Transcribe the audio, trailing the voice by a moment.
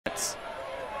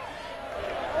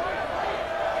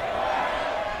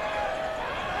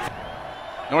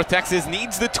North Texas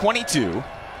needs the 22.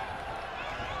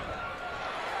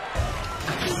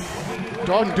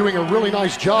 Darden doing a really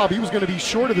nice job. He was going to be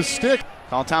short of the stick.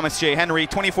 Call Thomas J. Henry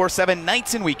 24/7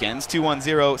 nights and weekends,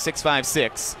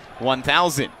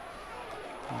 210-656-1000.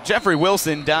 Jeffrey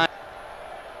Wilson died.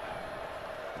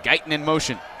 Guyton in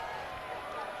motion.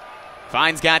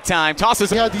 Fine's got time, tosses.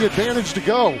 He had the advantage to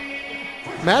go.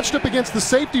 Matched up against the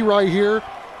safety right here.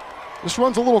 This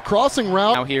runs a little crossing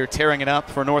route. Now here tearing it up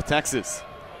for North Texas.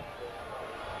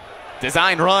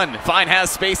 Design run. Fine has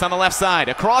space on the left side.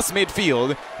 Across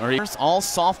midfield. All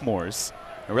sophomores.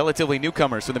 Relatively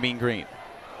newcomers to the Mean Green.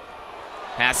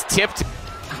 Pass tipped.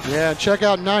 Yeah, check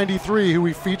out 93, who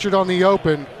we featured on the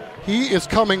Open. He is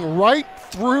coming right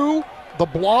through the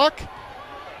block.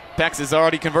 Texas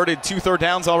already converted 2 third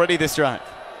downs already this drive.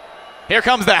 Here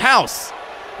comes the house.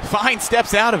 Fine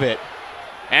steps out of it.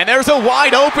 And there's a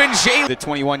wide open Jay. The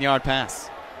 21-yard pass.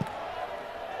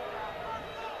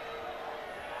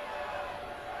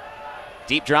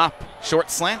 Deep drop,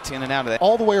 short slant, in and out of that.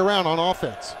 All the way around on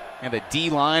offense. And the D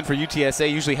line for UTSA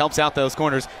usually helps out those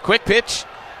corners. Quick pitch.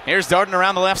 Here's Darden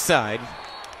around the left side.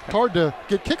 Hard to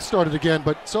get kick-started again,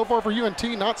 but so far for UNT,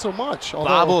 not so much.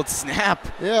 Bobbled snap.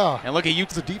 Yeah. And look at you.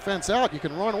 The defense out. You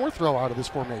can run or throw out of this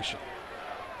formation.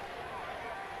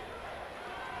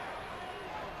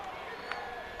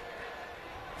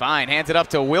 Fine, hands it up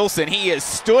to Wilson. He is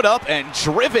stood up and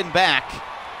driven back.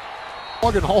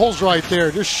 Plugging holes right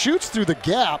there. Just shoots through the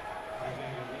gap.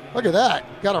 Look at that.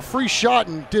 Got a free shot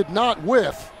and did not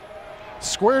whiff.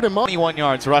 Squared him up. 21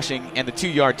 yards rushing and the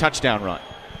 2-yard touchdown run.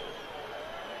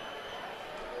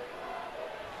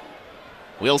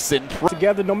 Wilson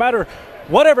together, no matter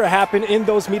whatever happened in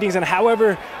those meetings and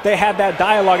however they had that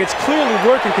dialogue, it's clearly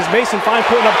working because Mason Fine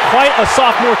putting up quite a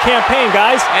sophomore campaign,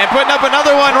 guys. And putting up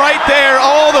another one right there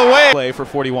all the way. Play for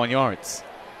 41 yards.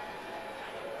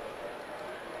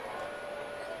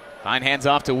 Fine hands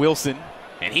off to Wilson,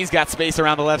 and he's got space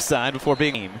around the left side before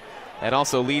being. That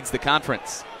also leads the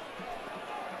conference.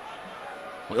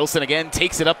 Wilson again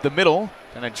takes it up the middle,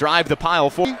 going to drive the pile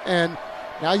forward. And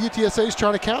now UTSA is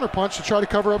trying to counterpunch to try to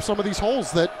cover up some of these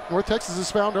holes that North Texas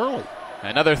has found early.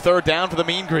 Another third down for the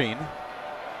Mean Green.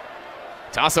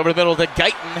 Toss over the middle to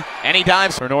Guyton, and he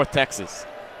dives for North Texas.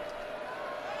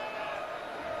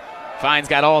 Fine's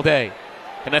got all day.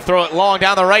 Gonna throw it long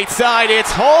down the right side.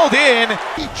 It's hauled in.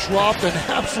 He dropped an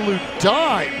absolute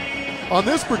dime on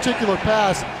this particular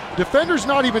pass. Defender's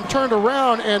not even turned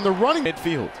around, and the running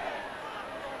midfield.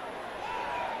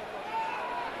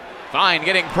 Fine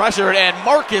getting pressured, and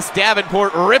Marcus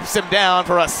Davenport rips him down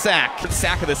for a sack.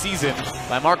 Sack of the season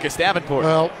by Marcus Davenport.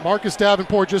 Well, Marcus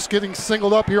Davenport just getting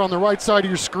singled up here on the right side of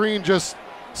your screen, just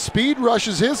speed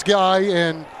rushes his guy,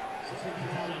 and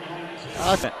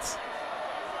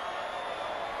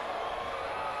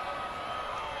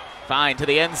Fine to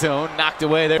the end zone, knocked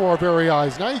away there. For our very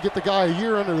eyes. Now you get the guy a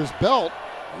year under his belt.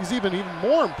 He's even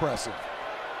more impressive.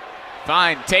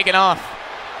 Fine, taken off.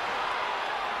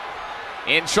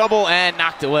 In trouble and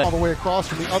knocked away. All the way across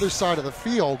from the other side of the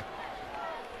field.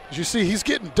 As you see, he's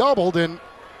getting doubled and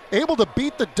able to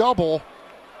beat the double.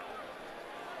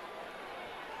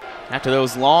 After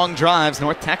those long drives,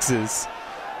 North Texas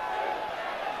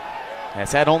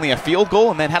has had only a field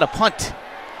goal and then had a punt.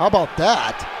 How about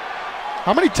that?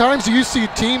 How many times do you see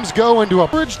teams go into a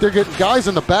bridge? They're getting guys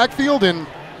in the backfield, and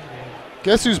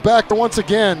guess who's back once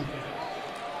again?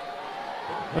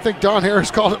 I think Don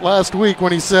Harris called it last week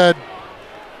when he said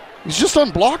he's just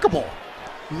unblockable.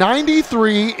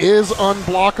 93 is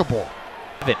unblockable.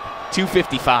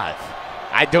 255.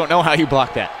 I don't know how you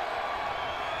block that.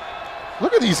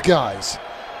 Look at these guys.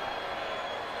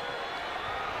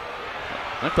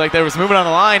 Looked like there was movement on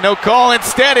the line. No call.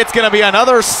 Instead, it's going to be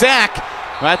another sack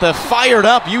at the fired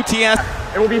up UTS.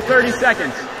 It will be 30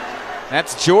 seconds.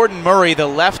 That's Jordan Murray, the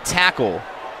left tackle.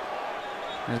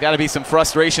 There's got to be some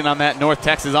frustration on that North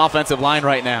Texas offensive line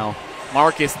right now.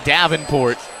 Marcus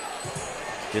Davenport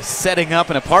just setting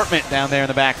up an apartment down there in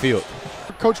the backfield.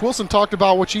 Coach Wilson talked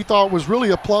about what she thought was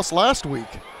really a plus last week.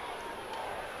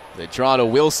 The draw to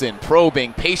Wilson,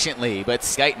 probing patiently, but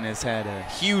Guyton has had a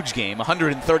huge game,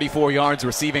 134 yards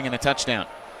receiving and a touchdown.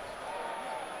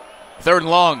 Third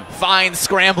and long, Fine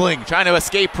scrambling, trying to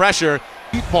escape pressure.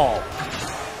 Deep ball.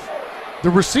 The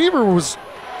receiver was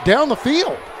down the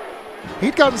field.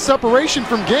 He'd gotten separation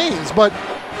from Gaines, but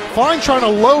Fine trying to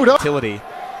load up. Utility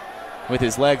with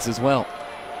his legs as well.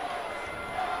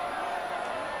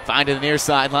 Fine to the near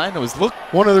sideline. It was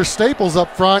one of their staples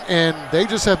up front, and they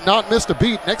just have not missed a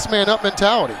beat. Next man up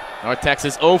mentality. North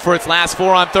Texas 0 for its last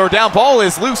 4 on third down. Ball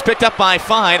is loose, picked up by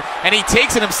Fine, and he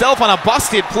takes it himself on a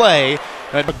busted play.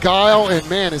 Beguile, and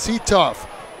man, is he tough.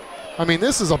 I mean,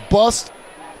 this is a bust.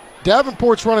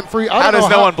 Davenport's running free. How does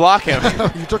no one block him?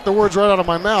 You took the words right out of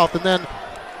my mouth. And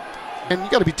you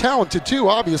got to be talented too,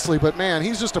 obviously. But, man,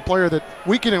 he's just a player that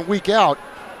week in and week out,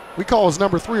 we call his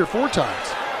number 3 or 4 times.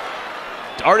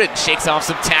 Darden shakes off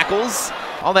some tackles.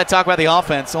 All that talk about the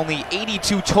offense, only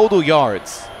 82 total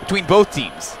yards between both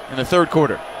teams in the third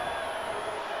quarter.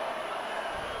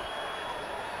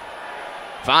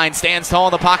 Fine stands tall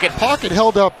in the pocket. Pocket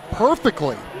held up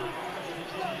perfectly.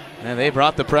 And they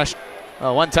brought the pressure.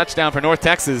 Well, 1 touchdown for North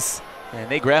Texas, and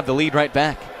they grabbed the lead right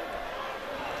back.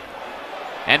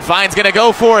 And Fine's going to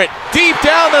go for it. Deep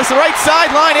down the right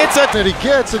sideline. It's a... That he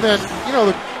gets, and then, you know,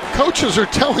 the coaches are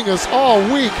telling us all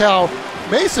week how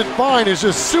Mason Fine is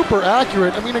just super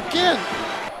accurate. I mean, again.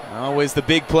 Always the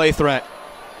big play threat.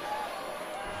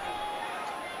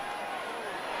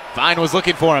 Fine was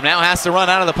looking for him. Now has to run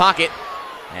out of the pocket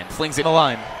and flings it in the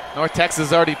line. North Texas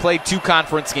has already played 2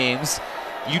 conference games.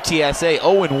 UTSA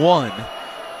 0-1,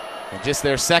 and just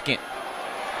their second.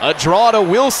 A draw to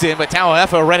Wilson, but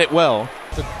Tauaefa read it well.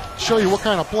 To show you what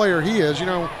kind of player he is, you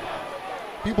know,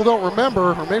 people don't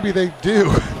remember, or maybe they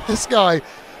do. This guy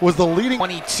was the leading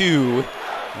 22,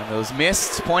 and those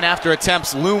missed point after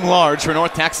attempts loom large for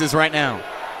North Texas right now.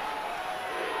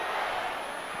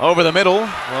 Over the middle.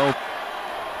 Well,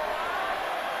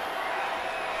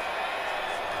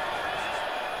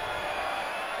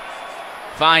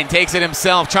 Fine takes it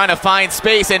himself, trying to find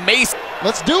space, and Mason.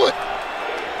 Let's do it.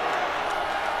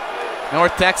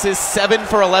 North Texas 7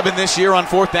 for 11 this year on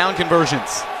 4th down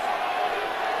conversions.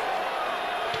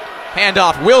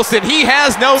 Handoff, Wilson, he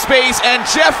has no space, and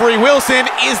Jeffrey Wilson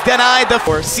is denied the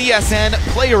CSN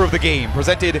Player of the Game,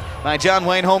 presented by John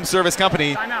Wayne Home Service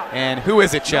Company. And who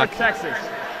is it, Chuck? North Texas.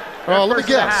 Let me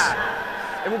guess.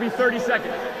 It will be 30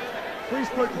 seconds. Please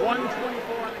put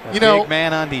 124 on the... You know, big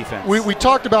man on defense. We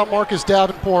talked about Marcus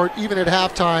Davenport even at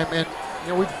halftime, and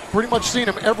you know, we've pretty much seen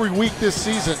him every week this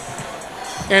season.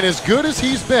 And as good as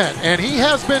he's been, and he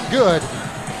has been good,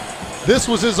 this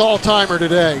was his all-timer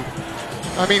today.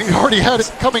 I mean, he already had his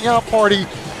coming out party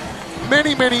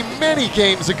many, many, many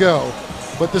games ago.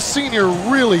 But the senior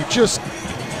really just,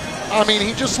 I mean,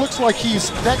 he just looks like he's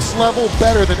next level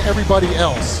better than everybody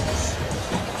else.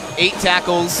 8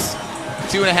 tackles,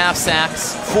 2.5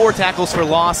 sacks, 4 tackles for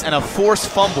loss, and a forced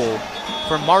fumble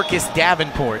for Marcus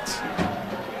Davenport.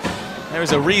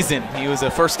 There's a reason he was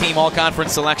a first-team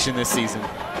all-conference selection this season.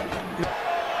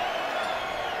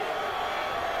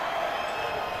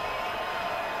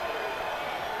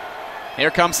 Here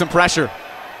comes some pressure.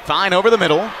 Fine over the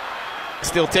middle.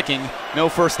 Still ticking. No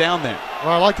first down there.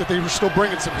 Well, I like that they were still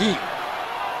bringing some heat.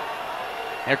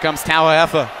 Here comes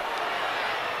Tauaefa.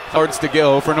 Yards to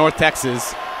go for North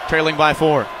Texas, trailing by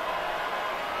 4.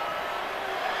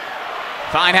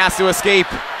 Fine has to escape.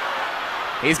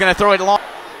 He's going to throw it long.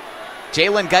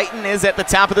 Jalen Guyton is at the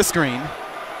top of the screen.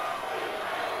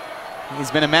 He's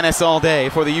been a menace all day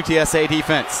for the UTSA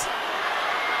defense.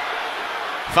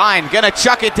 Fine, going to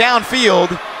chuck it downfield.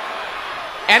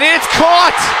 And it's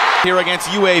caught here against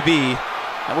UAB.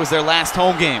 That was their last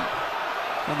home game.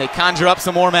 And they conjure up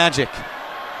some more magic.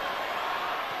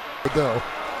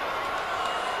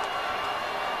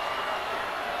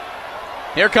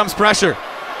 Here comes pressure.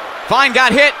 Fine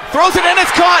got hit, throws it, and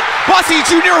it's caught. Bussey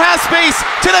Jr. has space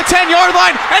to the 10-yard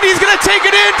line, and he's going to take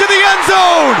it into the end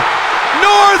zone.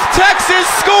 North Texas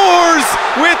scores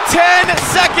with 10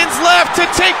 seconds left to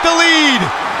take the lead.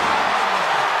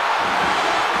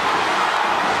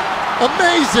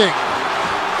 Amazing.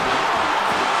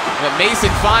 But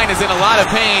Mason Fine is in a lot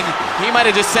of pain. He might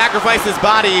have just sacrificed his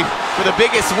body for the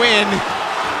biggest win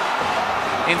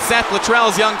in Seth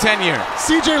Luttrell's young tenure.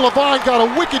 C.J. Levine got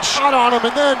a wicked shot on him,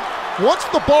 and then once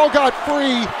the ball got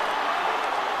free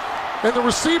and the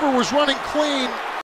receiver was running clean,